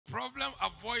Problem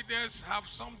avoiders have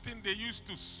something they use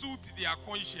to soothe their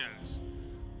conscience.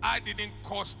 I didn't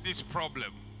cause this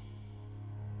problem.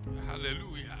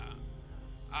 Hallelujah.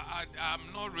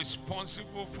 I'm not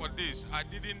responsible for this. I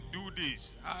didn't do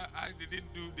this. I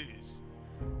didn't do this.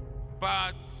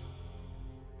 But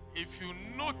if you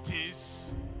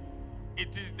notice,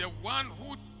 it is the one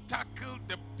who tackled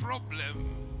the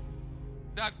problem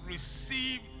that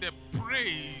received the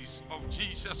praise of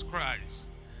Jesus Christ.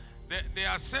 There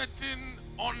are certain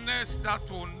honors that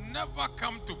will never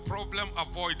come to problem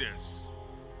avoiders.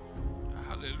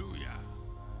 Hallelujah.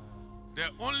 The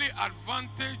only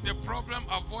advantage the problem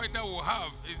avoider will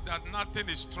have is that nothing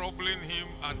is troubling him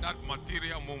at that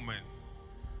material moment.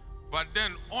 But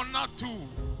then honor too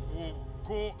will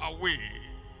go away.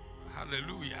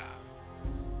 Hallelujah.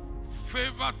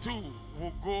 Favor too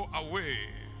will go away.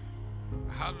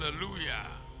 Hallelujah.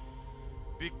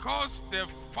 Because the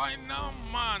final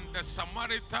man, the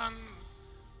Samaritan,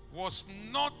 was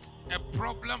not a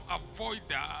problem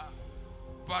avoider,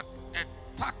 but a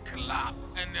tackler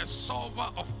and a solver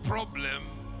of problem,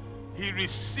 he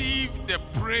received the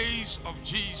praise of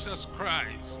Jesus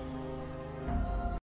Christ.